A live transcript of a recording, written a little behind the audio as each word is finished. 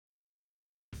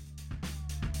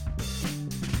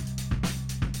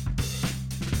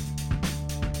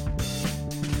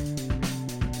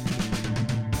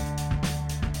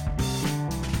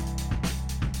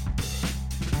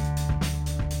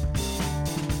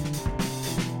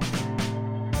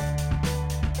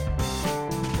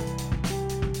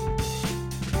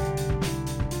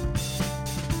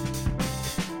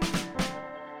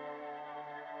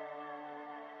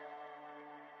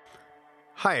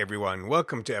Hi, everyone.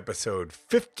 Welcome to episode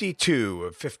 52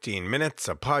 of 15 Minutes,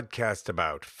 a podcast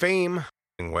about fame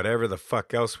and whatever the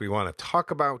fuck else we want to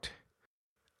talk about.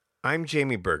 I'm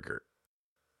Jamie Berger.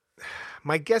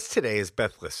 My guest today is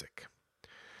Beth Lissick.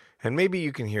 And maybe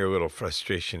you can hear a little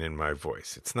frustration in my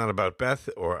voice. It's not about Beth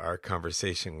or our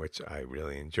conversation, which I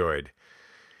really enjoyed.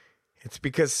 It's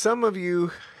because some of you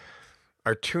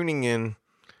are tuning in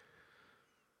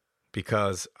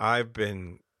because I've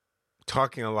been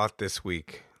talking a lot this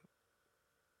week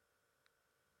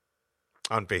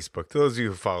on Facebook, to those of you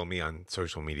who follow me on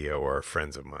social media or are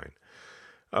friends of mine,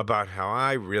 about how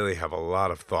I really have a lot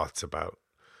of thoughts about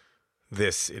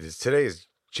this. Today is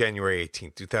January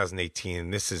 18th, 2018,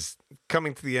 and this is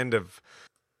coming to the end of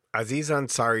Aziz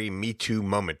Ansari Me Too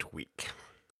Moment Week.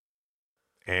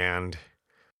 And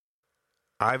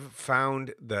I've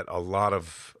found that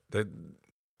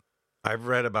I've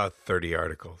read about 30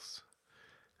 articles.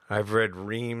 I've read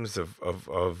reams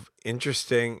of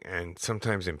interesting and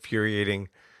sometimes infuriating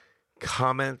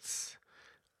comments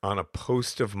on a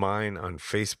post of mine on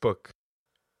Facebook,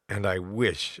 and I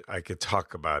wish I could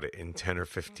talk about it in 10 or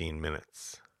 15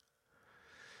 minutes.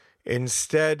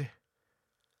 Instead,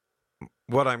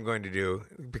 what I'm going to do,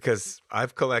 because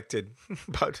I've collected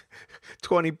about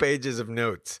 20 pages of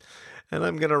notes, and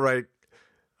I'm going to write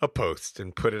a post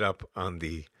and put it up on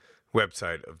the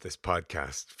website of this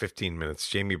podcast, 15 minutes,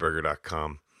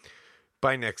 jamieberger.com,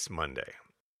 by next Monday.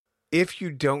 If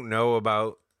you don't know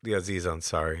about the Aziz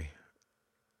Ansari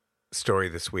story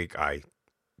this week, I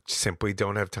simply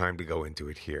don't have time to go into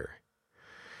it here.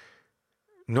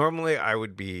 Normally, I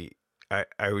would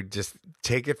just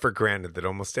take it for granted that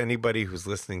almost anybody who's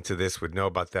listening to this would know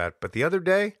about that. But the other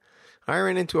day, I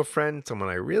ran into a friend, someone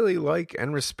I really like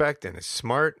and respect and is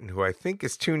smart and who I think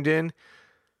is tuned in,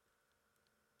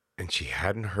 and she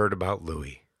hadn't heard about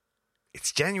Louis.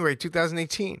 It's January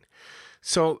 2018.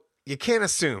 So you can't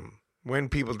assume when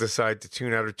people decide to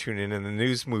tune out or tune in, and the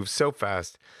news moves so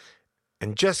fast,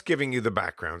 and just giving you the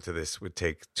background to this would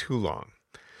take too long.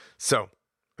 So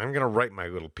I'm going to write my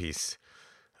little piece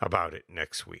about it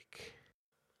next week,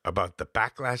 about the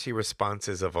backlashy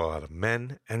responses of a lot of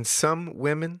men and some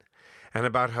women, and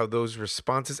about how those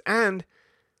responses and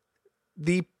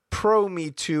the pro Me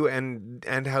Too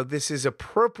and how this is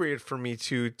appropriate for Me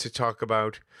Too to talk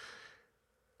about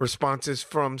responses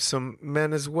from some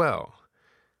men as well,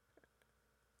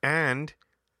 and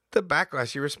the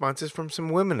backlashy responses from some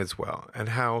women as well, and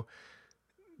how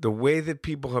the way that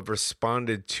people have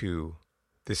responded to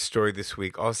this story this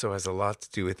week also has a lot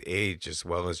to do with age as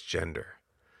well as gender,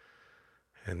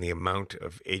 and the amount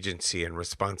of agency and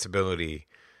responsibility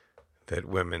that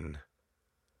women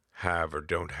have or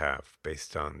don't have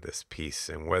based on this piece,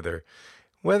 and whether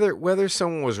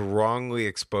someone was wrongly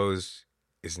exposed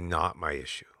is not my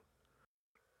issue.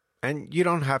 And you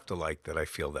don't have to like that I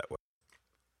feel that way.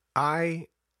 I,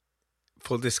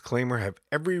 full disclaimer, have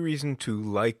every reason to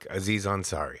like Aziz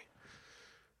Ansari.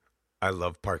 I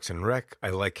love Parks and Rec. I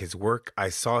like his work. I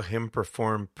saw him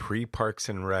perform pre-Parks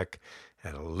and Rec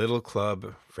at a little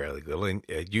club, fairly little,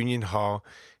 at Union Hall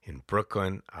in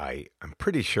Brooklyn. I'm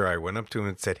pretty sure I went up to him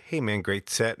and said, "Hey man, great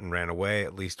set," and ran away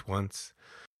at least once.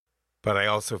 But I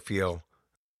also feel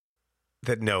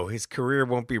that no, his career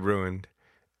won't be ruined.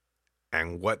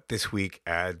 And what this week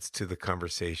adds to the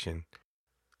conversation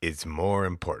is more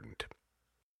important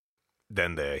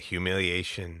than the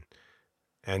humiliation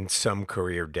and some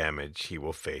career damage he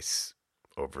will face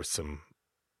over some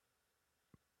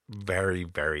very,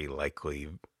 very likely,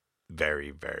 very,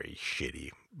 very shitty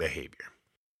behavior.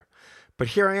 But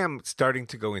here I am starting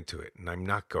to go into it, and I'm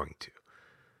not going to.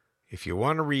 If you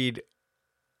want to read,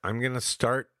 I'm going to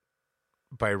start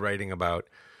by writing about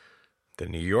the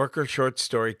New Yorker short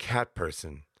story Cat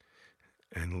Person,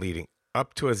 and leading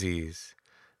up to Aziz,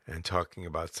 and talking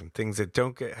about some things that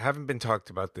haven't been talked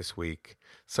about this week,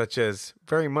 such as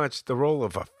very much the role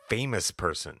of a famous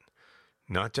person.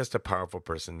 Not just a powerful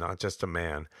person, not just a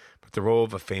man, but the role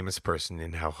of a famous person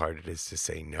in how hard it is to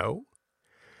say no.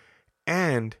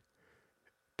 And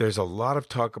there's a lot of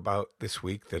talk about this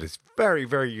week that is very,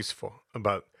 very useful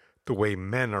about the way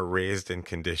men are raised and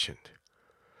conditioned.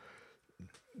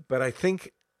 But I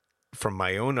think from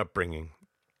my own upbringing,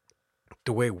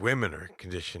 the way women are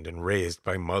conditioned and raised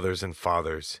by mothers and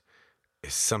fathers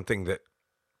is something that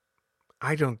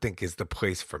I don't think is the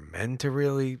place for men to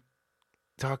really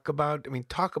talk about. I mean,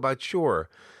 talk about, sure.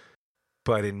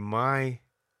 But in my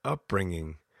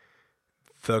upbringing,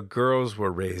 the girls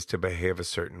were raised to behave a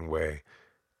certain way,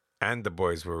 and the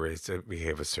boys were raised to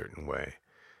behave a certain way.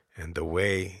 And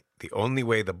the only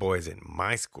way the boys in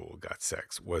my school got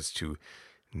sex was to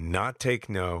not take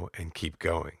no and keep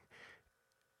going.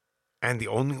 And the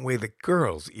only way that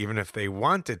girls, even if they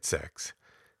wanted sex,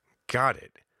 got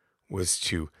it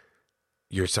was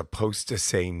you're supposed to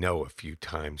say no a few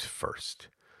times first.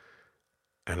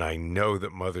 And I know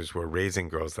that mothers were raising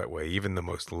girls that way, even the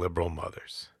most liberal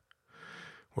mothers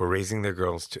were raising their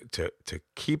girls to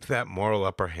keep that moral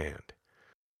upper hand.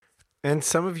 And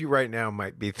some of you right now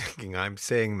might be thinking I'm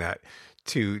saying that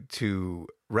to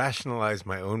rationalize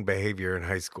my own behavior in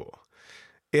high school.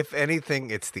 If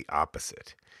anything, it's the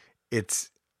opposite.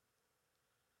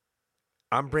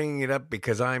 I'm bringing it up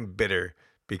because I'm bitter,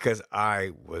 because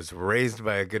I was raised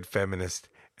by a good feminist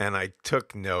and I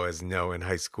took no as no in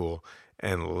high school.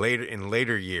 And in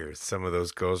later years, some of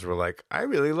those girls were like, I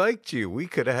really liked you. We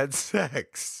could have had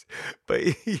sex, but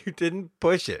you didn't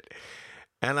push it.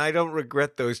 And I don't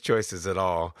regret those choices at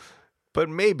all. But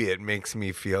maybe it makes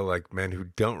me feel like men who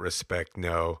don't respect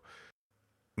no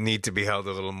need to be held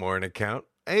a little more in account.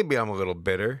 Maybe I'm a little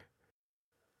bitter.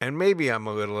 And maybe I'm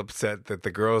a little upset that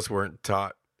the girls who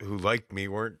liked me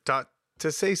weren't taught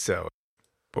to say so.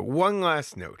 But one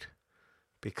last note,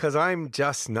 because I'm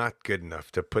just not good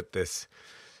enough to put this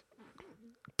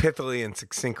pithily and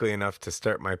succinctly enough to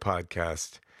start my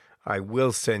podcast, I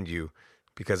will send you,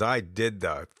 because I did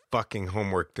the fucking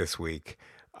homework this week,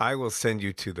 I will send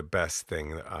you to the best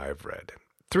thing that I've read.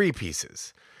 3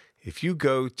 pieces. If you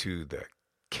go to the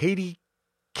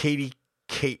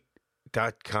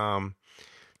KatyKate.com,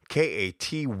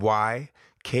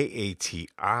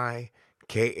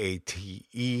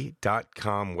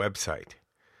 KatyKatikate.com website,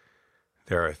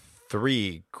 there are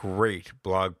 3 great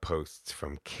blog posts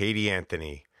from Katie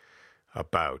Anthony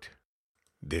about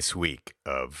this week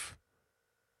of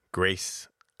Grace,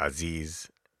 Aziz,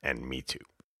 and Me Too.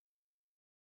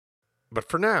 But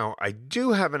for now, I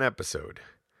do have an episode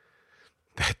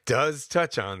that does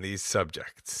touch on these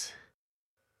subjects.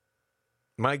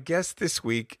 My guest this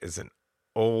week is an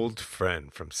old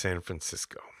friend from San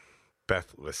Francisco,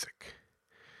 Beth Lissick.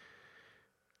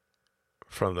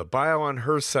 From the bio on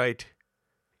her site,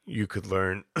 you could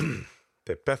learn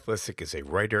that Beth Lissick is a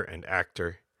writer and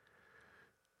actor.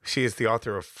 She is the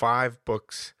author of 5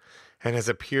 books and has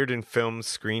appeared in films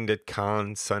screened at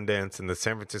Cannes, Sundance, and the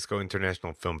San Francisco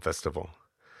International Film Festival.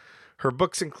 Her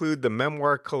books include the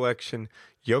memoir collection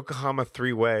Yokohama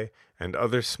Three-Way and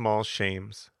Other Small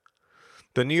Shames,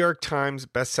 the New York Times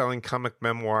best-selling comic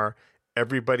memoir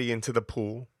Everybody into the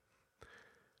Pool,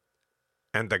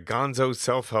 and the Gonzo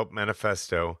Self-Help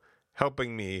Manifesto,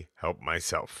 Helping Me Help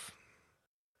Myself.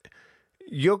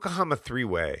 Yokohama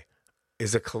Three-Way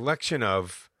is a collection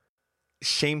of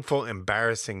shameful,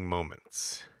 embarrassing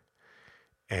moments.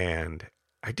 And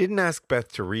I didn't ask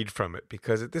Beth to read from it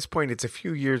because at this point it's a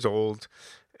few years old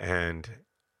and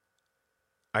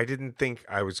I didn't think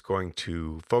I was going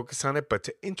to focus on it, but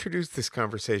to introduce this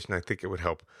conversation, I think it would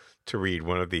help to read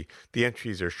one of the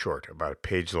entries are short, about a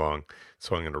page long,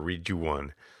 so I'm going to read you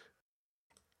one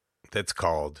that's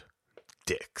called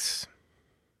Dicks.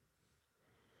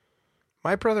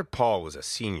 My brother Paul was a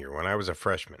senior when I was a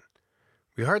freshman.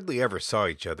 We hardly ever saw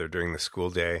each other during the school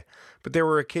day, but there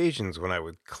were occasions when I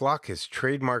would clock his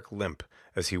trademark limp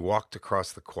as he walked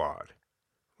across the quad.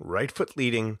 Right foot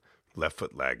leading, left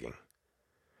foot lagging.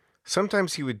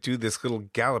 Sometimes he would do this little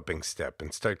galloping step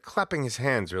and start clapping his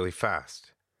hands really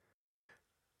fast.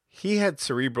 He had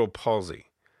cerebral palsy,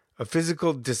 a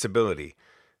physical disability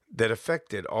that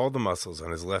affected all the muscles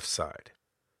on his left side.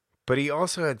 But he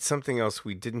also had something else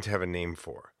we didn't have a name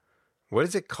for. What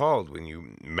is it called when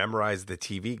you memorize the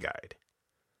TV guide?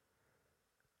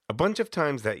 A bunch of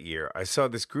times that year, I saw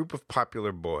this group of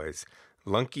popular boys,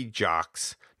 lunky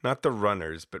jocks, not the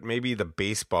runners, but maybe the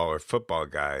baseball or football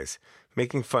guys,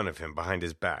 making fun of him behind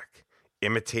his back,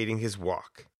 imitating his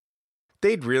walk.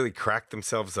 They'd really crack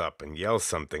themselves up and yell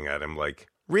something at him like,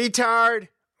 "Retard!"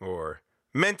 or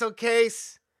 "Mental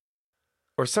case!"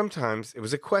 Or sometimes it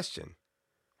was a question.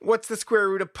 "What's the square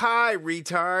root of pi,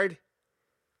 retard?"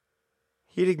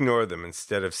 He'd ignore them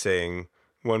instead of saying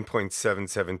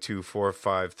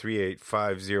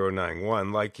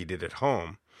 1.77245385091 like he did at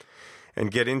home,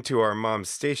 and get into our mom's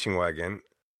station wagon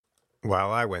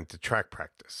while I went to track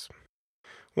practice.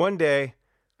 One day,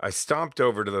 I stomped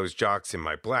over to those jocks in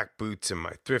my black boots and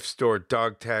my thrift store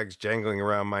dog tags jangling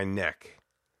around my neck.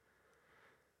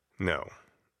 No,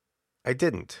 I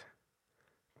didn't.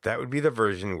 That would be the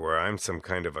version where I'm some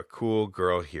kind of a cool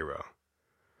girl hero.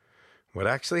 What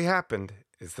actually happened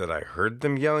is that I heard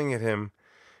them yelling at him,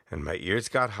 and my ears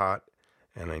got hot,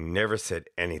 and I never said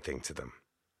anything to them.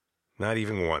 Not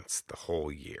even once the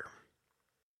whole year.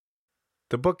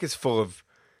 The book is full of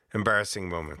embarrassing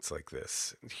moments like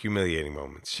this, humiliating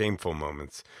moments, shameful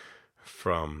moments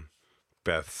from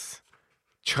Beth's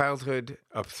childhood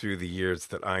up through the years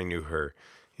that I knew her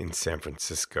in San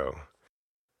Francisco.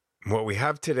 What we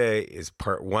have today is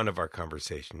part one of our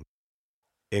conversation,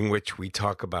 in which we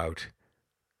talk about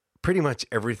pretty much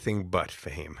everything but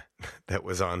fame that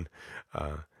was on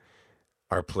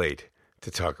our plate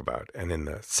to talk about. And in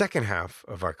the second half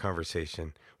of our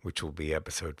conversation, which will be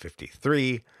episode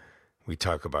 53, we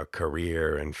talk about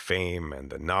career and fame and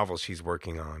the novel she's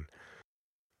working on.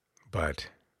 But,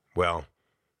 well,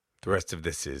 the rest of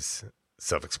this is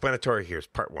self-explanatory. Here's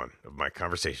part one of my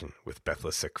conversation with Beth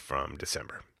Lisick from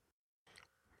December,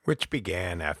 which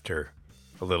began after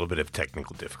a little bit of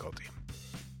technical difficulty.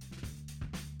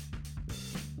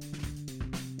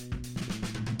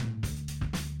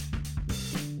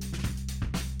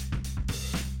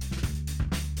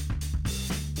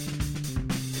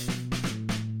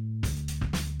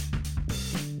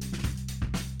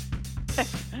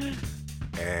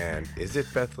 And is it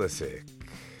Beth Lisick?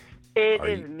 It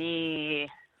is me.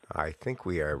 I think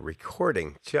we are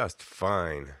recording just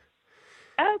fine.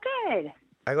 Oh, good.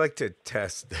 I like to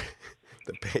test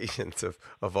the patience of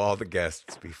all the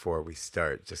guests before we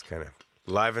start. Just kind of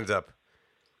livens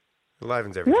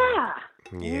everything. Yeah.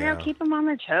 Yeah. You know, keep them on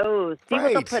their toes. See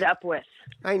what they'll put up with.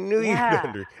 I knew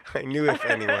I knew if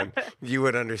anyone, you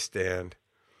would understand.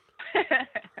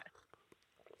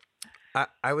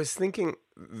 I was thinking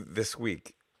this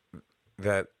week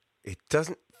that it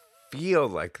doesn't feel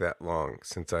like that long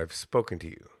since I've spoken to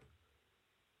you.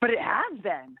 But it has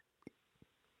been.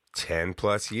 10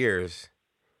 plus years.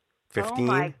 15. Oh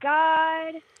my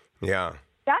God. Yeah.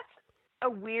 That's a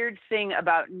weird thing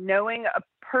about knowing a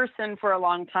person for a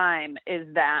long time, is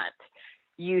that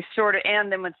you sort of, and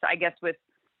then with, I guess, with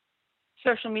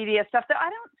social media stuff, that I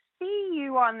don't see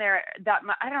you on there that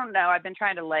much. I don't know. I've been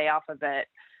trying to lay off of it.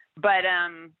 But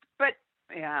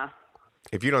yeah.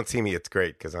 If you don't see me, it's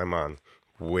great because I'm on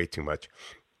way too much.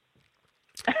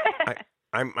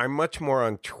 I'm much more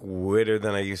on Twitter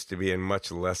than I used to be, and much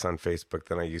less on Facebook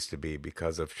than I used to be,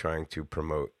 because of trying to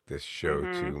promote this show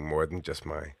to more than just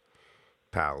my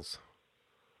pals.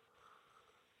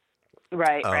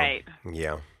 Right.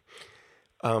 Yeah.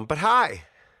 But hi.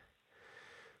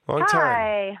 Long time.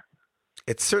 Hi.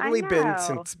 It's certainly been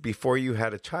since before you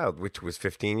had a child, which was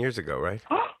 15 years ago, right?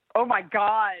 Oh my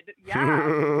God.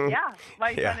 Yeah. Yeah.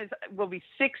 My son will be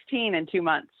 16 in 2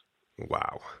 months.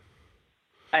 Wow.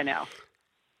 I know.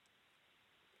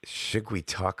 Should we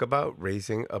talk about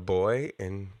raising a boy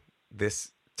in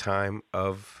this time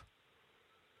of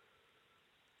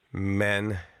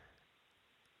men?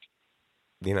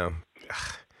 You know,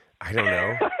 I don't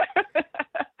know.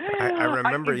 I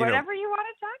remember, whatever you want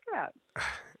to talk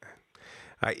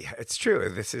about. It's true.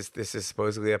 This is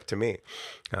supposedly up to me.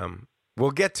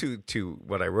 We'll get to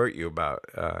what I wrote you about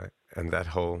and that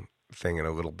whole thing in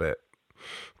a little bit.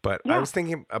 But I was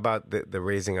thinking about the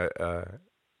raising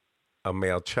a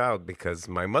male child, because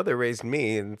my mother raised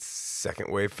me in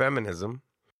second wave feminism.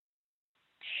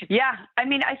 Yeah, I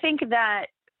mean, I think that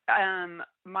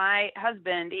my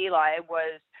husband Eli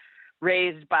was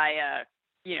raised by a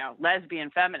lesbian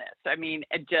feminist. I mean,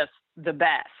 just the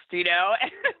best,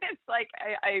 It's like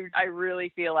I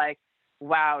really feel like,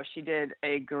 wow, she did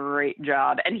a great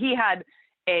job. And he had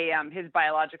his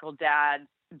biological dad,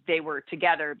 they were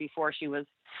together before she was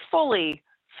fully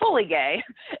gay.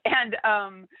 And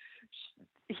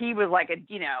he was like a,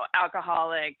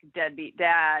 alcoholic, deadbeat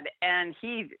dad. And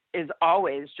he is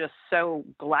always just so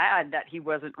glad that he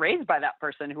wasn't raised by that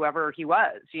person, whoever he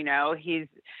was. His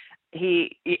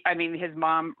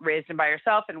mom raised him by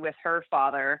herself and with her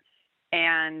father.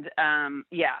 And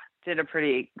did a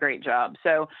pretty great job.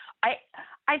 So I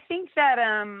think that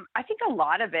I think a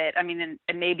lot of it, I mean,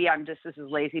 and maybe this is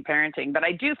lazy parenting, but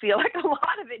I do feel like a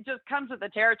lot of it just comes with the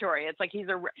territory. It's like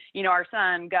our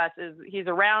son Gus he's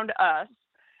around us,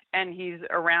 and he's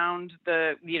around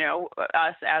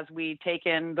us as we take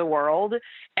in the world.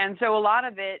 And so a lot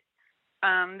of it,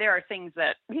 there are things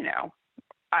that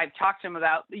I've talked to him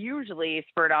about, usually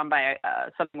spurred on by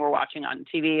something we're watching on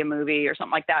TV, a movie or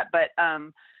something like that. But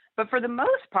for the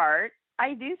most part,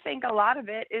 I do think a lot of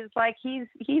it is like he's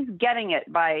getting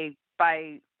it by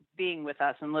being with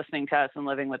us and listening to us and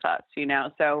living with us,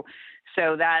 So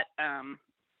that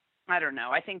I don't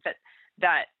know. I think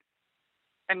that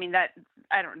I mean that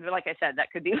I don't, like I said, that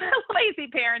could be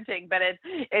lazy parenting, but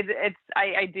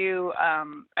I do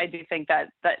think that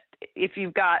if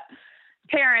you've got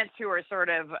parents who are sort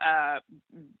of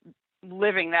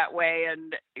living that way,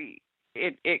 and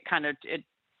it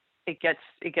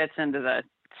gets into the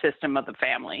system of the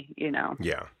family,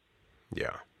 Yeah.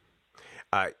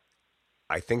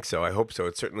 I think so. I hope so.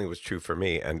 It certainly was true for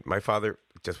me. And my father,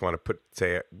 just want to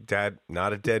say, Dad,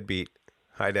 not a deadbeat,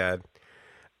 Hi, Dad.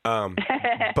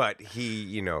 But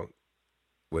he,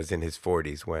 was in his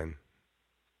 40s when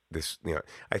this,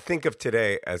 I think of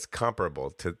today as comparable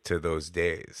to those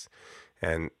days.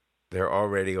 And there are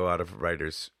already a lot of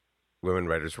writers, women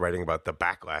writers, writing about the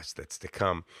backlash that's to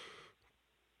come.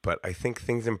 But I think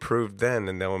things improved then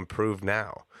and they'll improve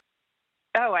now.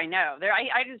 Oh, I know.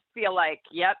 I just feel like,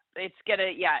 yep, it's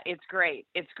great.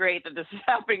 It's great that this is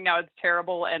happening now. It's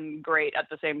terrible and great at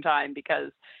the same time,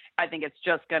 because I think it's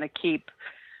just going to keep,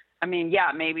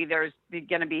 maybe there's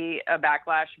going to be a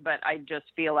backlash, but I just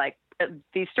feel like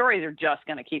these stories are just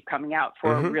going to keep coming out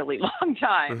for a really long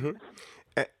time.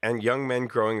 And young men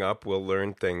growing up will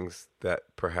learn things that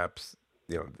perhaps,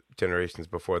 generations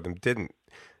before them didn't,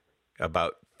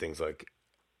 about things like,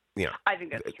 I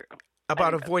think that's true.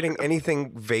 About avoiding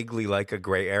anything vaguely like a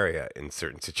gray area in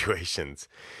certain situations,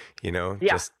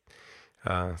 Yeah.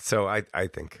 So I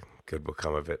think good will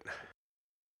come of it.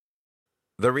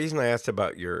 The reason I asked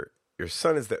about your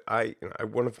son is that I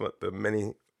one of the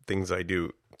many things I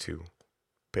do to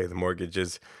pay the mortgage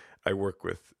is I work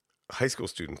with high school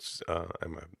students.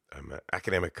 I'm an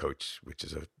academic coach, which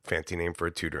is a fancy name for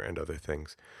a tutor and other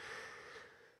things,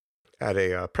 at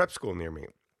a prep school near me.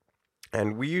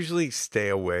 And we usually stay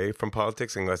away from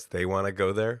politics unless they want to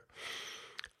go there.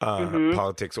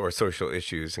 Politics or social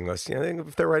issues, unless,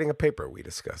 if they're writing a paper, we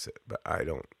discuss it. But I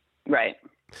don't. Right.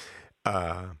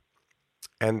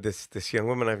 And this young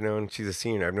woman I've known, she's a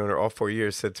senior, I've known her all 4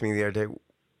 years, said to me the other day,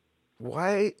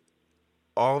 why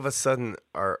all of a sudden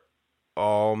are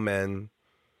all men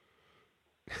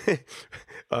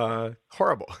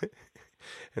horrible?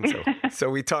 And so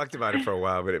we talked about it for a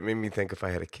while, but it made me think if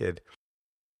I had a kid.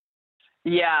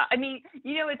 Yeah.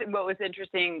 What was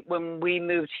interesting when we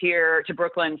moved here to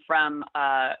Brooklyn from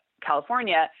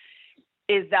California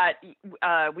is that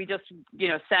we just,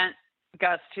 sent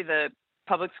Gus to the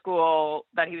public school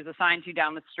that he was assigned to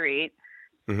down the street.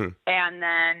 Mm-hmm. And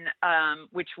then,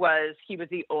 he was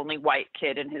the only white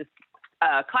kid in his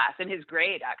class, in his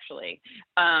grade, actually.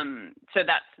 So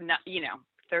that's not,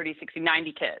 30, 60,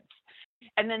 90 kids.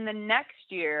 And then the next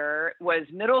year was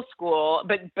middle school,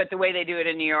 but the way they do it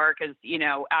in New York is,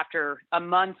 after a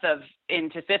month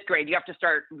into fifth grade, you have to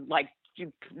start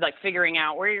figuring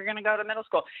out where you're going to go to middle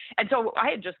school. And so I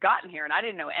had just gotten here and I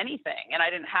didn't know anything, and I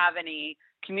didn't have any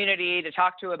community to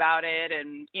talk to about it.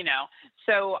 And,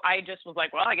 so I just was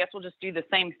like, well, I guess we'll just do the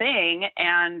same thing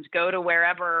and go to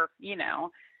wherever, you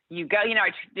go.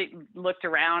 I looked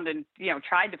around and,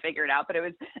 tried to figure it out, but it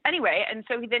was anyway. And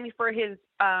so then for his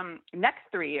next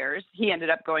 3 years, he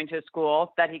ended up going to a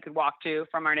school that he could walk to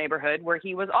from our neighborhood, where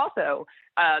he was also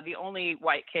the only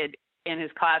white kid in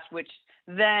his class, which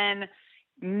then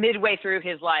midway through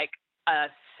his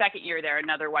second year there,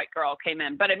 another white girl came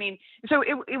in. But so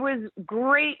it was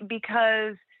great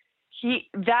because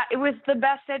it was the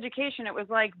best education. It was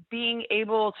like being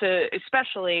able to,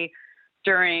 especially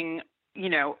during,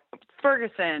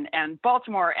 Ferguson and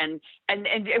Baltimore and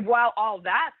while all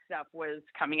that stuff was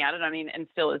coming at it, and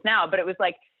still is now, but it was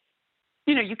like,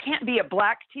 you can't be a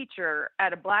black teacher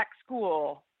at a black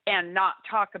school and not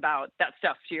talk about that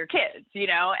stuff to your kids,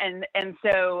 and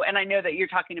I know that you're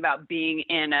talking about being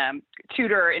in a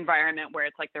tutor environment where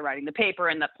it's like they're writing the paper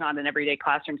and that's not an everyday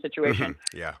classroom situation.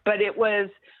 Yeah. But it was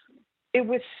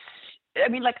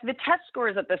the test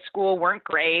scores at the school weren't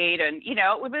great, and it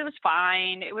was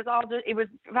fine. It was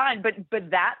fine, but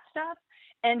that stuff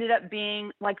ended up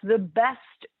being like the best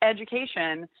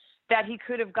education that he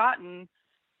could have gotten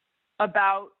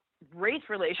about race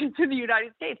relations in the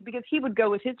United States, because he would go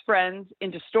with his friends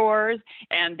into stores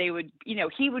and they would,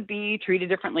 he would be treated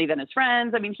differently than his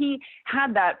friends. He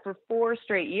had that for 4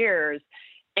 straight years.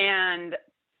 And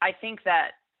I think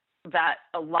that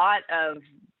a lot of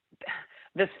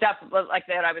the stuff like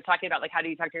that I was talking about, like, how do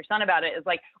you talk to your son about it, is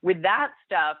like with that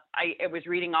stuff, I was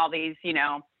reading all these,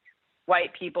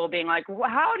 white people being like, well,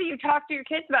 how do you talk to your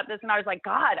kids about this? And I was like,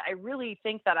 God, I really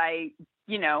think that I,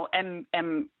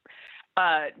 am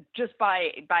just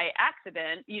by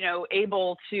accident,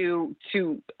 able to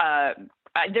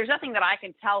there's nothing that I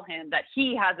can tell him that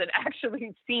he hasn't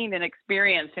actually seen and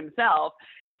experienced himself.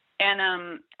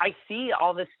 And I see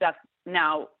all this stuff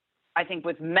now, I think,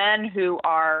 with men who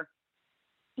are,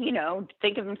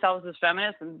 think of themselves as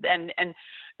feminists and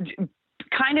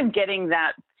kind of getting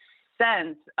that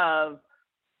sense of,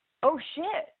 oh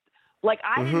shit, like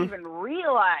I didn't even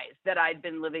realize that I'd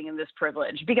been living in this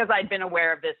privilege because I'd been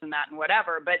aware of this and that and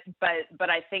whatever. But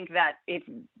I think that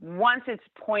once it's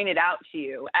pointed out to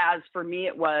you, as for me,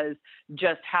 it was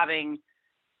just having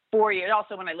 4 years.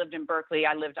 Also, when I lived in Berkeley,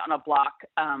 I lived on a block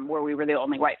where we were the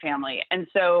only white family. And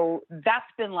so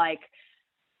that's been like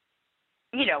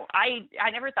I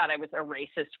never thought I was a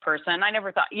racist person. I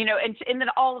never thought, and then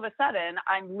all of a sudden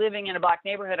I'm living in a black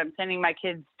neighborhood. I'm sending my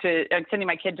kid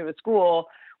to a school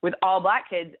with all black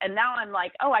kids. And now I'm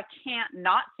like, oh, I can't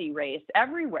not see race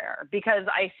everywhere because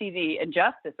I see the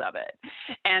injustice of it.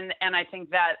 And I think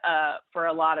that for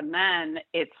a lot of men,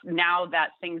 it's now that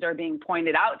things are being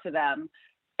pointed out to them,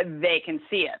 they can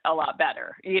see it a lot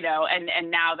better,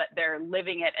 and now that they're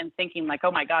living it and thinking like,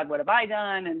 oh my God, what have I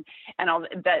done? And all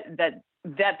that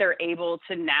they're able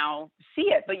to now see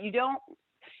it. But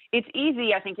it's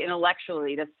easy, I think,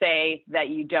 intellectually to say that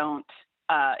you don't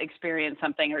experience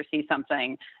something or see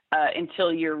something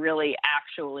until you're really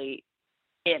actually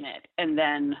in it. And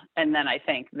then I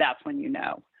think that's when you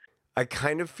know. I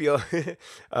kind of feel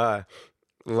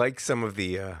like some of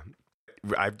the,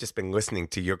 I've just been listening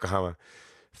to Yokohama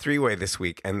Three-Way this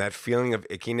week, and that feeling of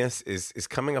ickiness is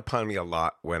coming upon me a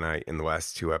lot in the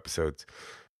last 2 episodes,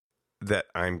 that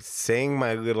I'm saying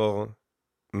my little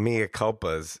mea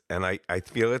culpas, and I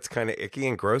feel it's kind of icky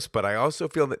and gross, but I also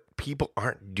feel that people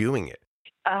aren't doing it.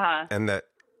 And that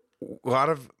a lot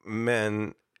of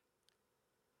men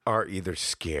are either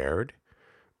scared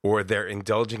or they're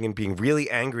indulging in being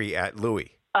really angry at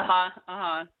Louis.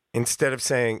 Instead of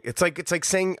saying, it's like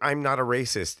saying I'm not a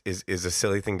racist is a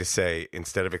silly thing to say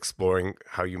instead of exploring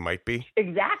how you might be.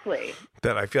 Exactly.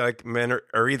 That I feel like men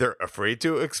are either afraid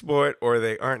to explore it or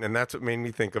they aren't. And that's what made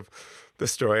me think of the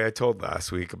story I told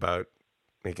last week about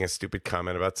making a stupid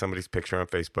comment about somebody's picture on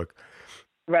Facebook.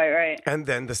 Right. And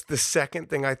then the second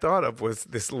thing I thought of was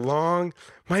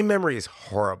my memory is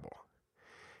horrible.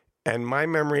 And my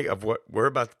memory of what we're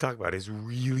about to talk about is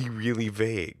really, really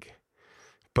vague.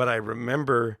 But I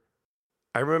remember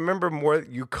more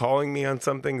you calling me on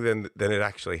something than it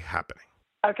actually happening.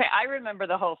 Okay, I remember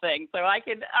the whole thing, so I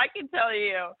can tell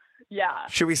you. Yeah.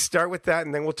 Should we start with that,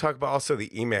 and then we'll talk about also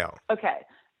the email? Okay.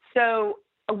 So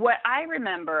what I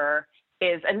remember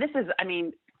is, and this is, I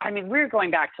mean, we're going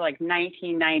back to like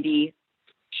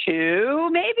 1992,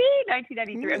 maybe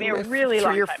 1993. I mean, a really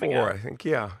long time ago. 3 or 4, I think.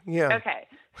 Yeah. Okay.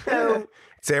 So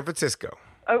San Francisco.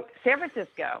 Oh, San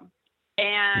Francisco.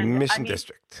 And Mission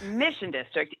District.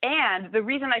 And the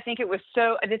reason I think it was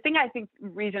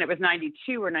reason it was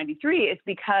 92 or 93 is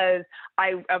because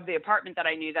of the apartment that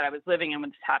I knew that I was living in when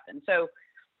this happened. So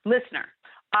listener,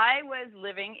 I was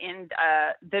living in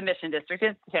the Mission District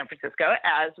in San Francisco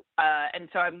and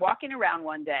so I'm walking around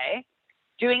one day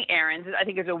doing errands. I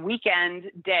think it was a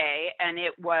weekend day, and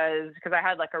it was because I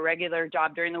had like a regular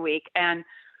job during the week, and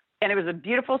it was a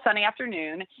beautiful sunny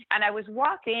afternoon, and I was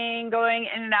walking, going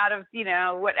in and out of,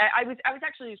 I was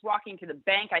actually just walking to the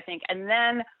bank, I think. And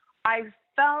then I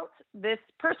felt this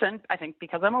person, I think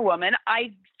because I'm a woman,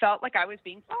 I felt like I was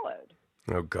being followed.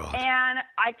 Oh God. And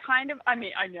I'm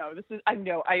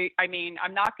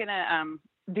not going to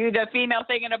do the female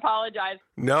thing and apologize.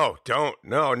 No, don't.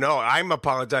 No. I'm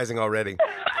apologizing already.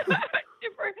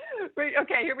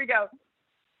 Okay, here we go.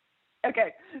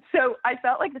 Okay, so I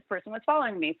felt like this person was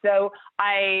following me. So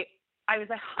I was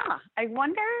like, I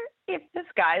wonder if this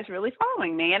guy is really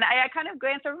following me. And I kind of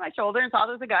glanced over my shoulder and saw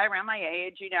there was a guy around my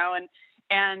age,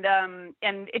 and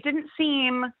it didn't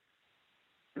seem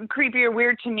creepy or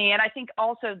weird to me. And I think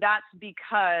also that's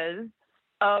because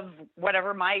of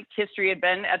whatever my history had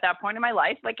been at that point in my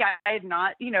life. Like I had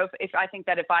not, if I think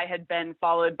that if I had been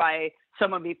followed by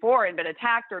someone before and been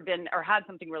attacked or had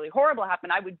something really horrible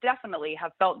happen, I would definitely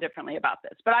have felt differently about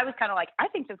this. But I was kind of like, I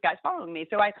think this guy's following me.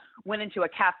 So I went into a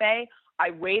cafe.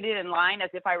 I waited in line as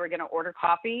if I were going to order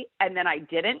coffee, and then I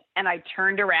didn't. And I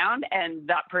turned around and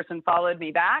that person followed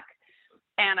me back.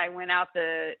 And I went out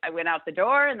the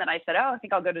door, and then I said, I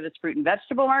think I'll go to this fruit and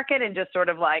vegetable market and just sort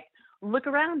of like look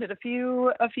around at a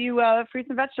few fruits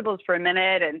and vegetables for a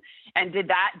minute, and did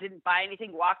that, didn't buy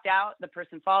anything, walked out. The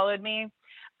person followed me,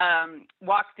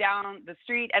 walked down the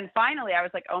street. And finally I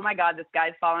was like, oh my God, this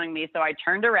guy's following me. So I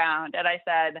turned around and I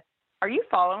said, are you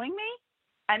following me?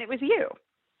 And it was you.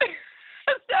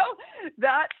 So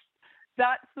that's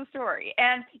the story.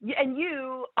 And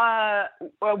you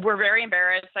were very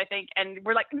embarrassed, I think. And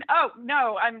we're like, oh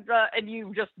no, and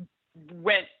you just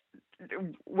went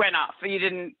off.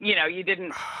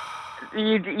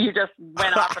 You just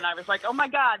went off, and I was like, oh my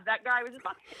God, that guy was just,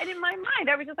 and in my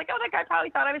mind, I was just like, oh, that guy probably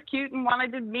thought I was cute and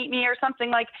wanted to meet me or something.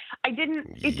 Like it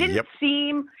didn't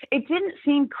seem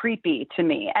creepy to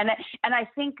me. And I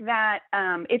think that,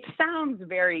 it sounds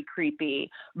very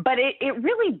creepy, but it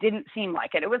really didn't seem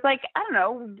like it. It was like, I don't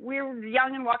know, we were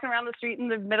young and walking around the street in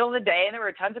the middle of the day, and there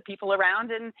were tons of people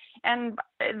around, and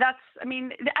that's, I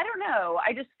mean, I don't know.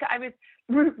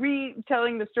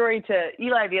 retelling the story to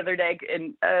Eli the other day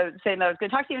and saying that I was going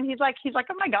to talk to you, and he's like,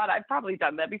 oh my God, I've probably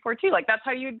done that before too. Like that's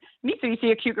how you meet. So you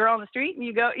see a cute girl on the street and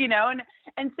you go,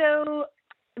 and so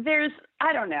there's,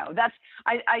 I don't know.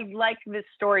 I like this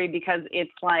story because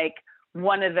it's like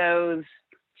one of those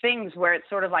things where it's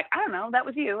sort of like, I don't know, that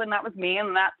was you and that was me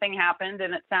and that thing happened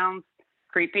and it sounds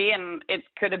creepy and it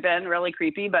could have been really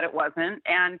creepy, but it wasn't.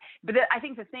 But I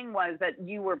think the thing was that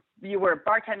you were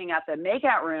bartending at the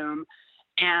makeout room,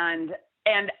 and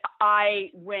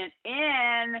I went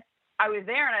in. I was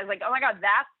there and I was like, oh my God,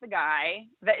 that's the guy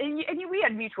we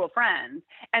had mutual friends.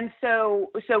 And so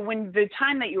when the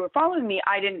time that you were following me,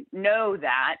 I didn't know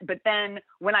that. But then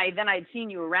when I'd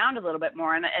seen you around a little bit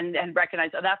more and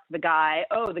recognized, oh, that's the guy.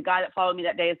 Oh, the guy that followed me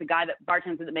that day is the guy that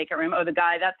bartends at the makeout room. Oh, the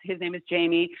guy, his name is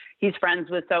Jamie. He's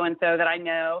friends with so-and-so that I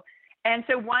know. And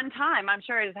so one time, I'm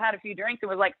sure I just had a few drinks and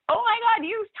was like, oh my God,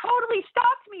 you totally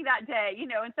stalked me that day,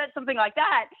 and said something like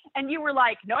that. And you were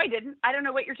like, no, I didn't. I don't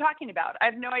know what you're talking about. I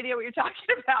have no idea what you're talking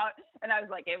about. And I was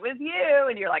like, it was you.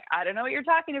 And you're like, I don't know what you're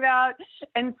talking about.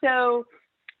 And so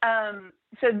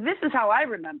this is how I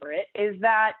remember it, is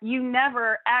that you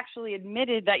never actually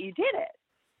admitted that you did it.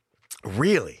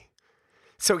 Really?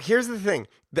 So here's the thing.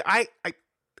 I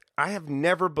have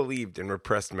never believed in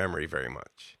repressed memory very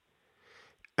much.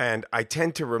 And I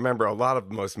tend to remember a lot of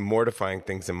the most mortifying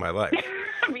things in my life.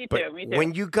 Me too.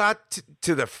 When you got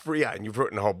to the free, and you've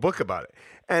written a whole book about it.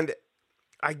 And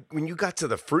when you got to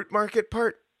the fruit market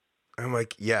part, I'm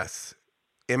like, yes,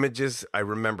 images. I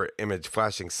remember image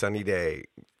flashing, sunny day,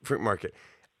 fruit market.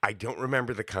 I don't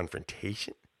remember the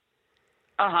confrontation.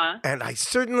 Uh-huh. And I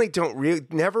certainly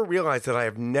never realized that I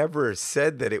have never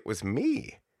said that it was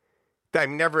me. I've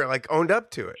never owned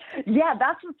up to it. Yeah,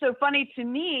 that's what's so funny to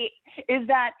me is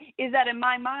that in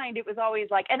my mind it was always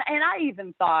like, and I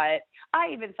even thought,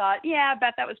 yeah, I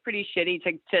bet that was pretty shitty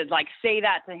to say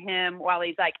that to him while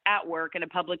he's at work in a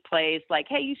public place, like,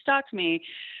 hey, you stalked me,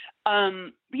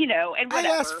 and whatever. I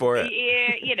asked for it.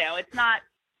 It's not.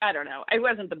 I don't know. It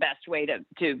wasn't the best way to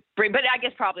bring, but I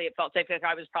guess probably it felt safe because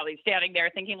I was probably standing there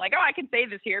thinking like, oh, I can say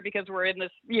this here because we're in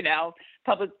this,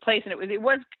 public place, and it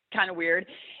was kind of weird.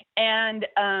 And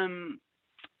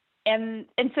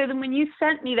so then when you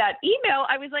sent me that email,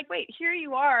 I was like, wait, here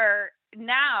you are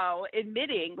now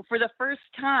admitting for the first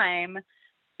time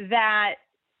that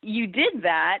you did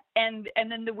that. And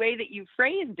then the way that you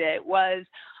phrased it was,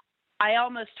 I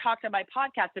almost talked on my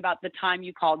podcast about the time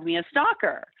you called me a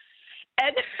stalker.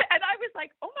 And I was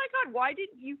like, oh my God, why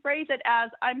didn't you phrase it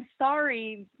as, I'm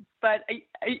sorry, but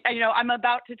I'm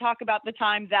about to talk about the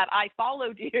time that I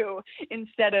followed you,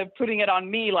 instead of putting it on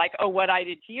me like, oh, what I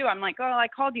did to you. I'm like, oh, I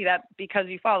called you that because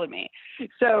you followed me.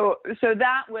 So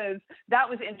that was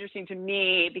interesting to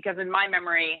me, because in my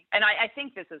memory, and I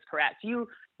think this is correct, you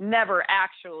never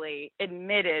actually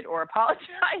admitted or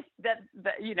apologized that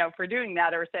for doing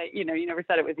that, or say, you never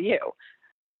said it was you.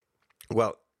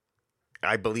 Well,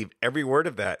 I believe every word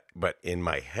of that, but in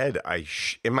my head, I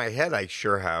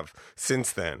sure have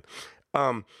since then.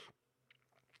 And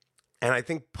I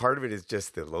think part of it is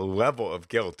just the level of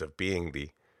guilt of being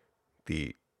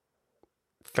the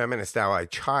feminist ally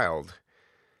child,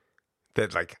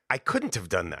 that I couldn't have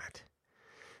done that.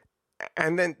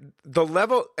 And then the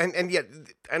level, and yet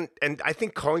I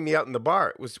think calling me out in the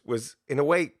bar was in a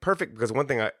way perfect, because one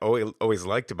thing I always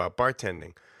liked about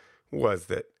bartending was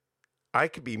that I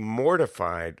could be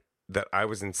mortified that I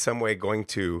was in some way going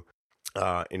to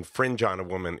infringe on a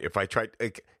woman if I tried.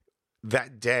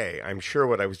 That day, I'm sure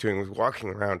what I was doing was walking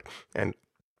around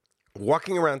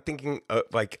thinking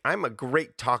I'm a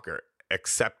great talker,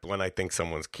 except when I think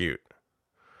someone's cute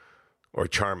or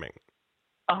charming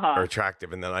or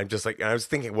attractive. And then I'm just I was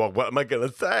thinking, well, what am I going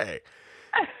to say?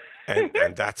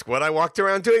 and that's what I walked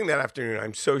around doing that afternoon.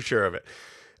 I'm so sure of it.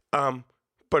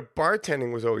 But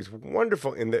bartending was always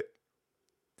wonderful in that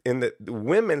the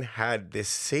women had this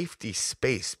safety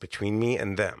space between me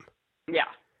and them. Yeah.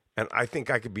 And I think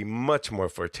I could be much more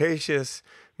flirtatious,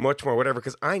 much more whatever,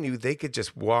 because I knew they could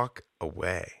just walk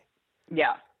away.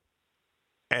 Yeah.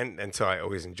 And so I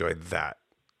always enjoyed that.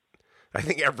 I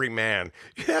think every man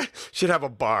should have a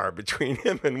bar between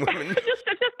him and women. just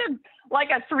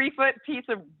a 3-foot piece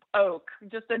of oak,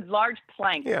 just a large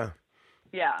plank. Yeah.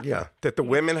 Yeah. Yeah. That the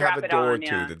women have a door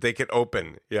to that they could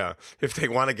open. Yeah. If they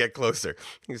want to get closer,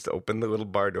 you just open the little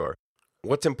bar door.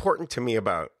 What's important to me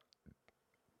about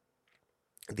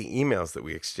the emails that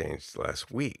we exchanged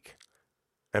last week,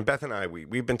 and Beth and I,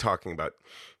 we've been talking about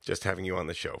just having you on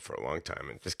the show for a long time,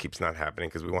 and it just keeps not happening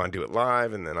because we want to do it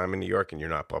live, and then I'm in New York and you're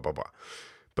not, blah, blah, blah.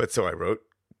 But so I wrote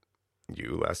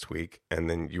you last week, and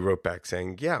then you wrote back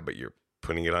saying, yeah, but you're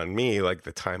putting it on me like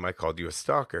the time I called you a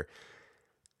stalker.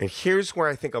 And here's where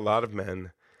I think a lot of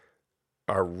men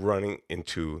are running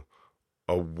into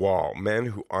a wall. Men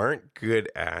who aren't good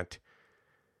at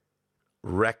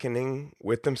reckoning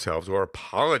with themselves or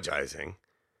apologizing.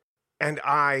 And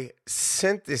I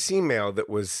sent this email that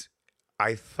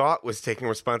I thought was taking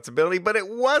responsibility, but it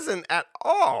wasn't at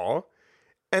all.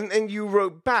 And you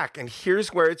wrote back, and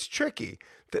here's where it's tricky.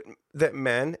 That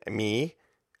men, me,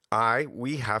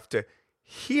 we have to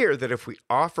hear that if we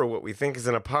offer what we think is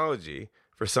an apology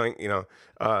for something,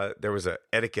 there was an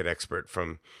etiquette expert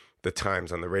from the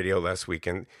Times on the radio last week,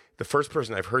 and the first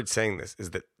person I've heard saying this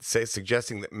is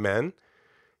suggesting that men,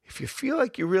 if you feel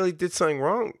like you really did something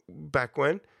wrong back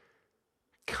when,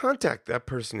 contact that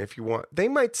person if you want. They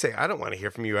might say, I don't want to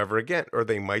hear from you ever again. Or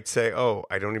they might say, oh,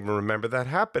 I don't even remember that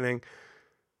happening.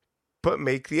 But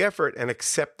make the effort and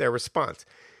accept their response.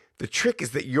 The trick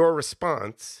is that your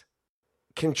response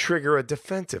can trigger a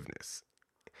defensiveness.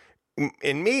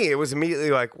 In me, it was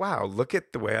immediately like, wow, look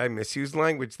at the way I misused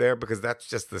language there, because that's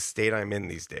just the state I'm in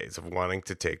these days of wanting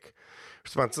to take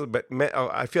responsibility. But men,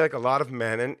 I feel like a lot of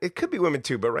men, and it could be women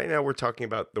too, but right now we're talking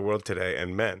about the world today,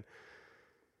 and men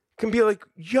can be like,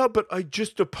 yeah, but I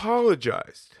just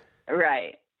apologized.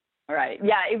 Right.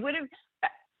 Yeah, I would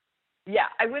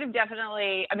have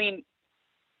definitely, I mean,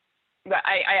 but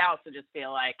I also just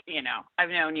feel like, I've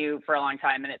known you for a long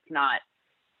time, and it's not,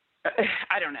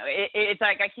 I don't know. It's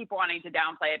like I keep wanting to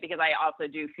downplay it, because I also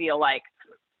do feel like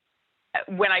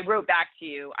when I wrote back to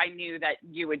you, I knew that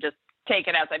you would just take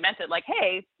it as I meant it. Like,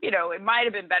 hey, it might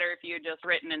have been better if you had just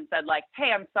written and said like,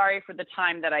 hey, I'm sorry for the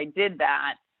time that I did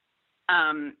that.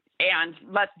 And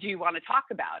do you want to talk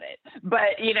about it?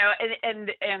 But,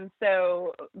 and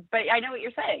so, but I know what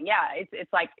you're saying. Yeah.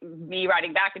 It's like me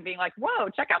writing back and being like, whoa,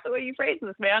 check out the way you phrase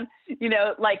this, man.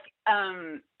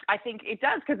 I think it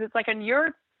does. 'Cause it's like on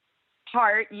your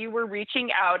part, you were reaching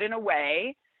out in a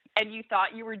way and you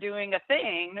thought you were doing a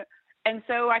thing. And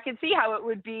so I could see how it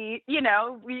would be, you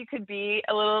could be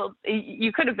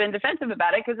you could have been defensive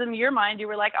about it, because in your mind you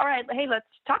were like, all right, hey, let's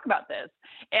talk about this.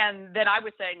 And then I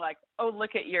was saying like, oh,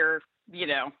 look at your,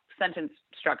 sentence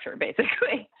structure,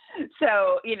 basically.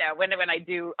 So, when I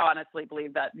do honestly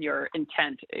believe that your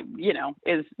intent,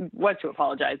 was to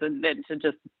apologize and then to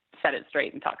just set it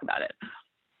straight and talk about it.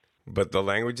 But the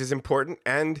language is important,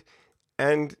 and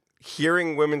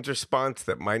hearing women's response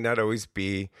that might not always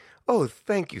be, oh,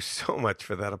 thank you so much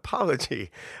for that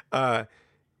apology,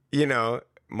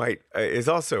 is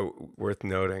also worth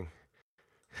noting.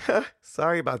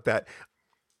 Sorry about that.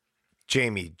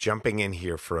 Jamie, jumping in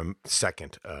here for a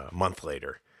second, a month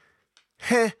later.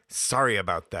 Sorry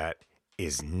about that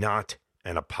is not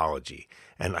an apology.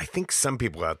 And I think some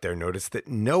people out there notice that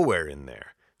nowhere in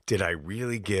there did I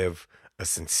really give a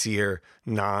sincere,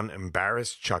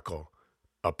 non-embarrassed chuckle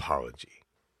apology.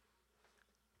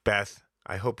 Beth,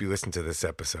 I hope you listen to this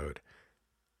episode.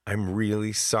 I'm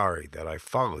really sorry that I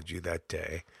followed you that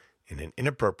day in an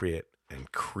inappropriate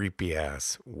and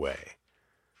creepy-ass way.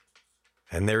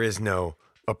 And there is no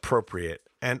appropriate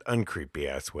and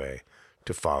uncreepy-ass way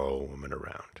to follow a woman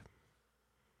around.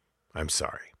 I'm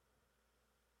sorry.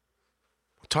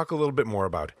 We'll talk a little bit more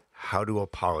about how to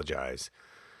apologize,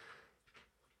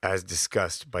 as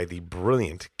discussed by the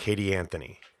brilliant Katie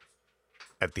Anthony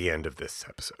at the end of this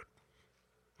episode.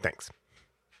 Thanks.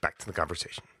 Back to the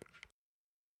conversation.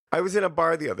 I was in a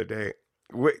bar the other day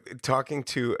talking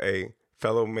to a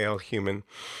fellow male human,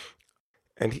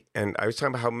 and I was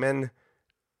talking about how men,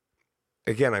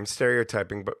 again, I'm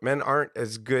stereotyping, but men aren't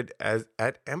as good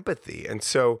at empathy. And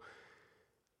so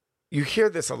you hear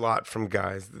this a lot from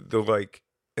guys. They're like,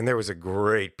 and there was a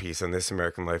great piece on This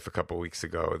American Life a couple of weeks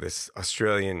ago. This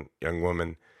Australian young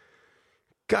woman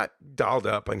got dolled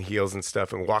up on heels and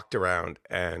stuff and walked around,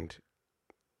 and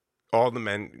all the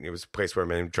men, it was a place where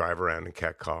men drive around and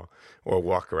catcall or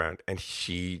walk around. And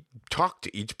she talked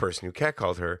to each person who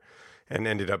catcalled her and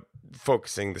ended up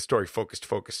focusing, the story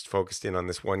focused in on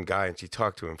this one guy. And she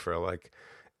talked to him for like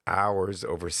hours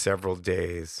over several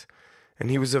days. And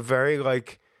he was a very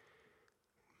like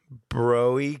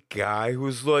bro-y guy who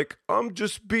was like, I'm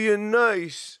just being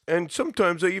nice. And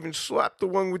sometimes I even slap the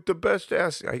one with the best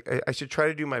ass. I should try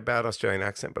to do my bad Australian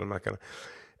accent, but I'm not going to.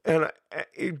 And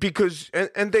because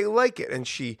they like it. And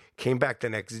she came back the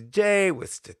next day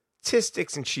with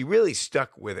statistics, and she really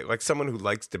stuck with it. Like someone who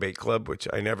likes Debate Club, which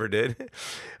I never did.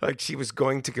 Like she was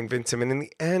going to convince him. And in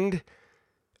the end,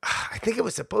 I think it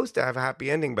was supposed to have a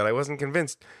happy ending, but I wasn't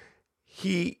convinced.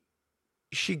 She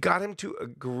got him to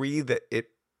agree that it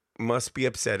must be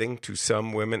upsetting to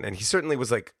some women. And he certainly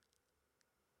was like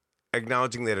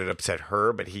acknowledging that it upset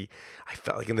her, but I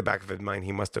felt like in the back of his mind,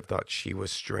 he must have thought she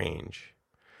was strange.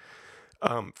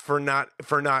 for not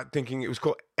thinking it was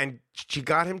cool. And she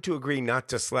got him to agree not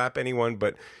to slap anyone,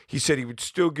 but he said he would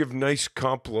still give nice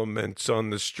compliments on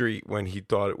the street when he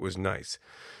thought it was nice.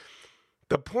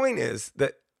 The point is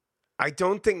that I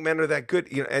don't think men are that good,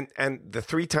 and the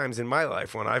 3 times in my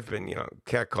life when I've been,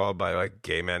 catcalled by like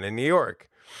gay men in New York,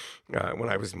 when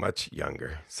I was much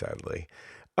younger, sadly,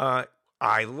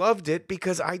 I loved it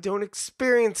because I don't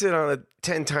experience it on a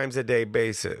 10 times a day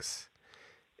basis.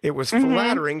 It was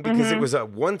flattering because it was a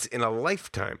once in a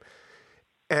lifetime.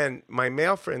 And my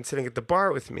male friend sitting at the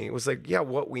bar with me was like, yeah,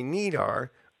 what we need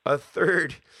are a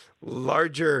third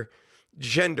larger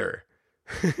gender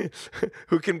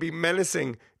who can be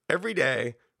menacing every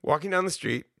day walking down the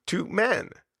street to men.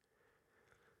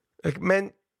 Like,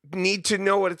 men need to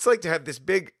know what it's like to have this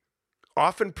big,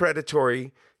 often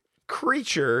predatory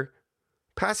creature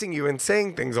passing you and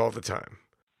saying things all the time.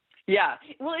 Yeah.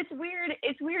 Well, it's weird.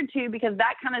 It's weird too, because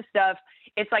that kind of stuff,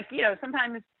 it's like,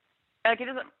 sometimes like it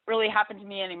doesn't really happen to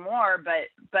me anymore, but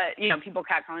people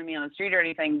catcalling me on the street or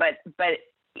anything. But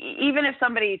even if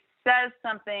somebody says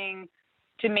something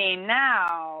to me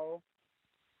now,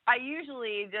 I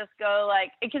usually just go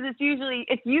like, because it's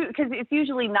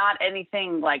usually not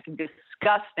anything like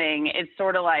disgusting. It's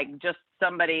sort of like just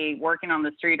somebody working on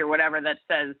the street or whatever that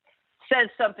says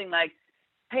something like,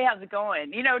 hey, how's it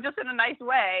going? Just in a nice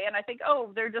way. And I think,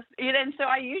 oh, they're just, and so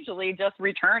I usually just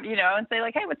return, and say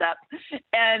like, hey, what's up?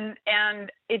 And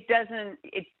it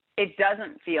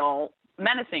doesn't feel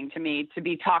menacing to me to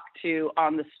be talked to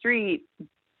on the street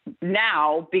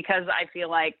now, because I feel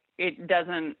like it's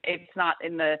not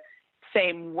in the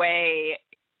same way,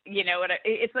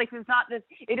 it's like, it's not this,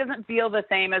 it doesn't feel the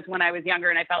same as when I was younger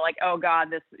and I felt like, oh God,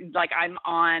 this, like I'm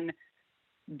on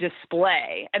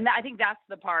display. And I think that's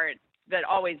the part that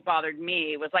always bothered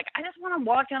me, was like, I just want to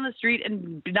walk down the street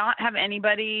and not have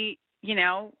anybody,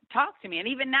 talk to me. And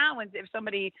even now, if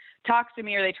somebody talks to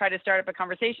me or they try to start up a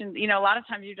conversation, a lot of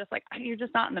times you're just like, you're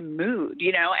just not in the mood,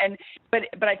 but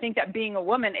I think that being a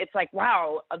woman, it's like,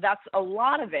 wow, that's a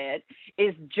lot of it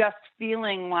is just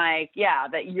feeling like, yeah,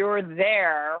 that you're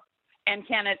there and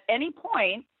can at any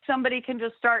point somebody can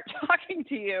just start talking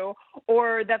to you,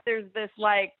 or that there's this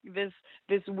like this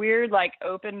weird like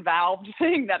open valve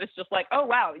thing that is just like, oh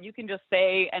wow, you can just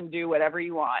say and do whatever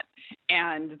you want,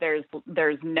 and there's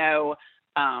no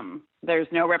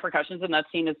repercussions, and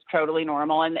that's seen as totally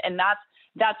normal. And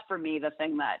that's for me the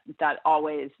thing that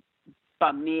always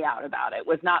bummed me out about it,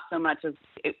 was not so much as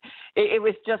it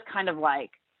was just kind of like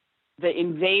the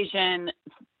invasion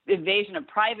of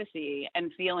privacy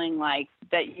and feeling like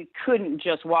that you couldn't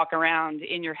just walk around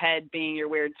in your head being your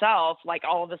weird self, like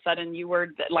all of a sudden you were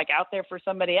like out there for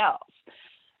somebody else.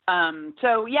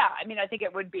 So yeah, I mean, I think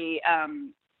it would be, I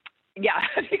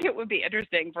think it would be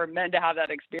interesting for men to have that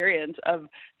experience of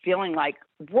feeling like,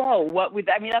 whoa,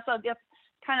 that's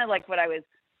kind of like what I was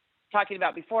talking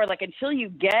about before, like until you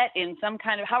get in some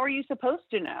kind of, how are you supposed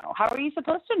to know? How are you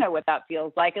supposed to know what that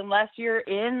feels like unless you're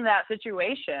in that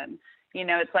situation?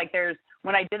 It's like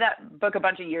when I did that book a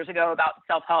bunch of years ago about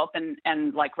self-help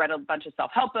and like read a bunch of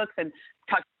self-help books and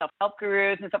talked to self-help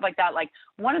gurus and stuff like that, like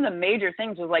one of the major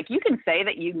things was like, you can say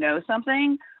that you know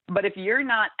something, but if you're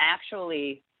not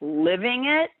actually living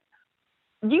it,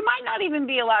 you might not even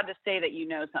be allowed to say that you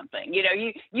know something.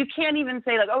 You can't even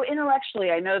say like, oh,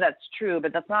 intellectually I know that's true,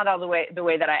 but that's not all the way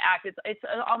that I act. It's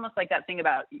almost like that thing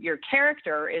about your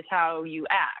character is how you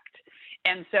act.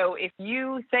 And so if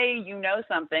you say you know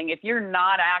something, if you're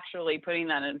not actually putting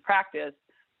that in practice,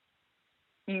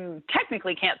 you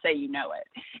technically can't say you know it.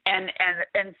 And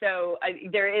so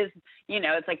there is,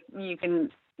 it's like we can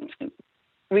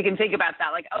think about that,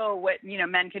 like, oh, what,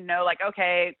 men can know, like,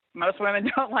 okay, most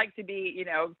women don't like to be,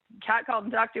 catcalled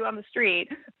and talked to on the street,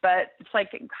 but it's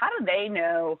like, how do they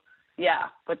know,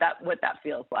 what that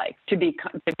feels like to be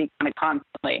kind of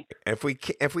constantly.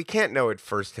 If we can't know it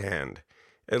firsthand,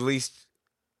 at least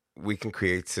we can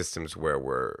create systems where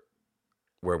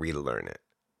we learn it.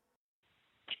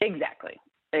 Exactly.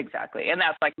 And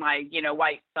that's like my,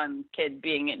 white son kid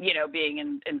being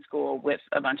in school with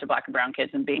a bunch of black and brown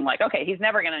kids and being like, okay, he's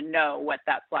never going to know what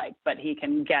that's like, but he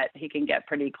can get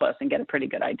pretty close and get a pretty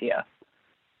good idea.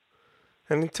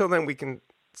 And until then, we can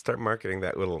start marketing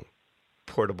that little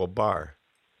portable bar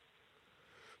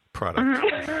product.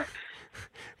 Mm-hmm.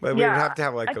 But we would have to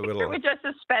have like a little. With just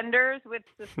suspenders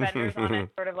on it,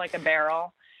 sort of like a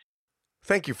barrel.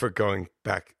 Thank you for going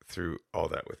back through all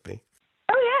that with me.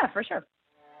 Oh yeah, for sure.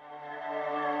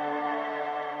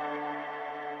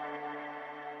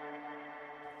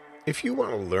 If you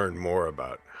want to learn more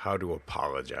about how to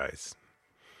apologize,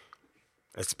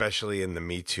 especially in the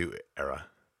Me Too era,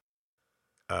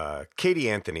 Katie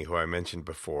Anthony, who I mentioned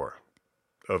before,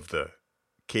 of the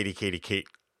Katie Kate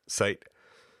site,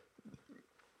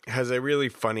 has a really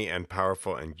funny and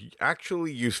powerful and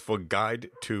actually useful guide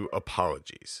to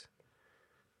apologies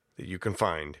that you can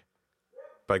find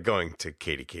by going to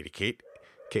Katie Kate,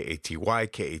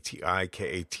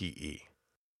 KatyKatikate.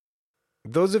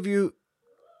 Those of you,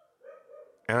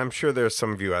 and I'm sure there are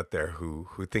some of you out there who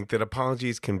think that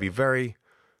apologies can be very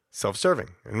self-serving,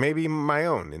 and maybe my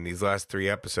own in these last 3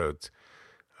 episodes,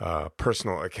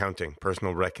 personal accounting,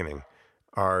 personal reckoning,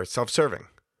 are self-serving.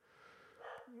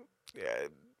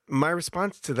 My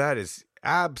response to that is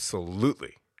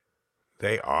absolutely,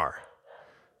 they are.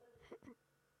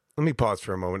 Let me pause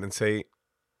for a moment and say,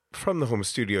 from the home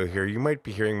studio here, you might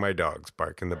be hearing my dogs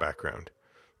bark in the background.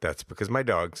 That's because my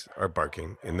dogs are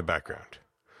barking in the background.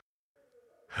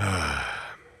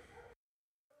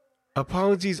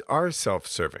 Apologies are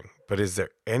self-serving, but is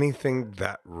there anything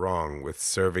that wrong with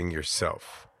serving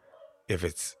yourself if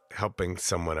it's helping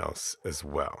someone else as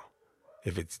well,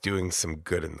 if it's doing some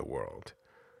good in the world?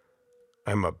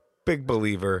 I'm a big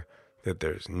believer that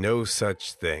there's no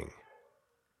such thing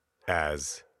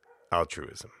as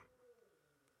altruism.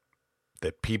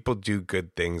 That people do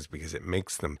good things because it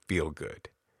makes them feel good.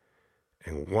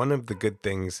 And one of the good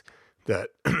things that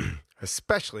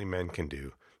especially men can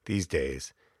do these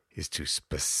days is to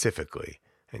specifically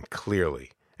and clearly,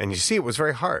 and you see it was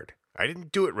very hard. I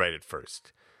didn't do it right at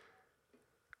first.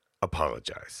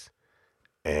 Apologize.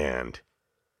 And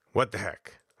what the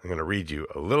heck? I'm going to read you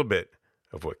a little bit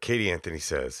of what Katie Anthony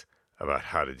says about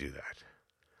how to do that.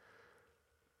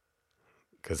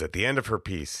 Because at the end of her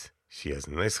piece, she has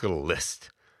a nice little list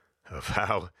of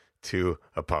how to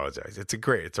apologize. It's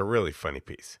a really funny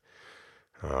piece.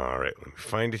 All right, let me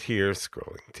find it here,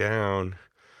 scrolling down.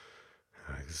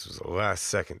 This was a last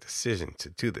second decision to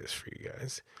do this for you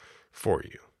guys, for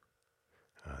you.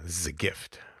 This is a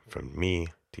gift from me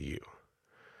to you.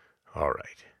 All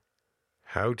right.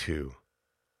 How to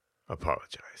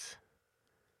apologize.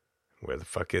 Where the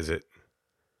fuck is it?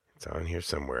 It's on here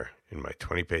somewhere in my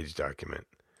 20-page document.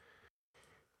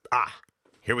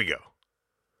 Here we go.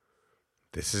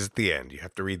 This is the end. You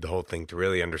have to read the whole thing to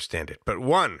really understand it. But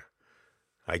 1,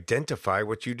 identify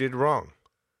what you did wrong.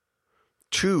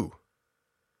 2,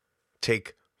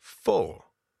 take full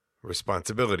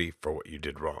responsibility for what you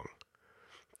did wrong.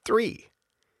 3,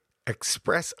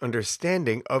 express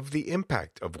understanding of the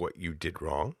impact of what you did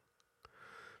wrong.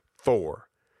 4,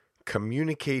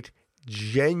 communicate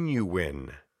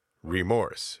genuine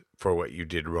remorse for what you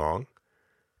did wrong.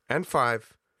 And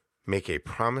 5, make a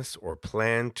promise or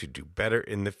plan to do better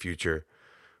in the future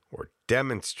or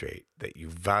demonstrate that you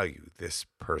value this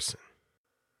person.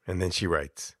 And then she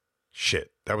writes,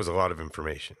 shit, that was a lot of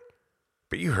information.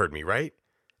 But you heard me, right?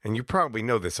 And you probably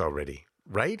know this already,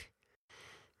 right?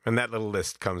 And that little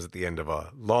list comes at the end of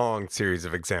a long series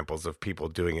of examples of people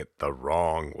doing it the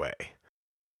wrong way.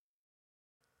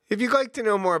 If you'd like to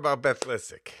know more about Beth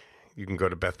Lissick, you can go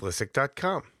to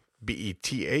bethlissick.com,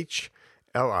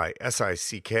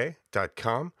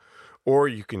 BETHLISICK.com, or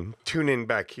you can tune in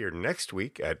back here next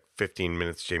week at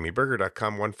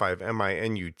 15minutesjamieberger.com,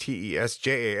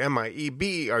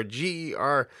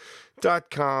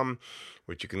 15minutesjamieberger.com,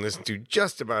 which you can listen to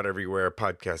just about everywhere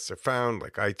podcasts are found,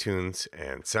 like iTunes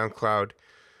and SoundCloud.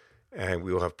 And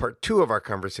we will have part 2 of our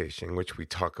conversation, in which we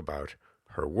talk about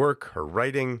her work, her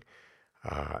writing,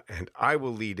 and I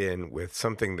will lead in with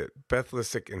something that Beth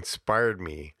Lissick inspired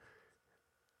me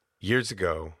years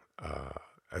ago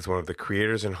as one of the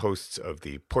creators and hosts of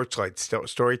the Porchlight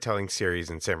storytelling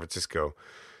series in San Francisco.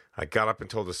 I got up and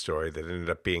told a story that ended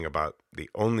up being about the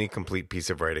only complete piece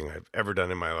of writing I've ever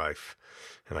done in my life.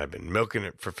 And I've been milking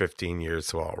it for 15 years,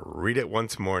 so I'll read it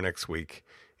once more next week.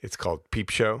 It's called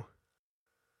Peep Show,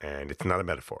 and it's not a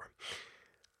metaphor.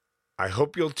 I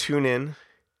hope you'll tune in.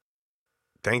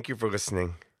 Thank you for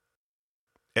listening.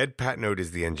 Ed Patnode is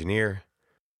the engineer.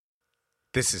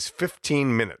 This is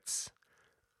 15 Minutes.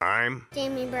 I'm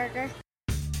Jamie Berger.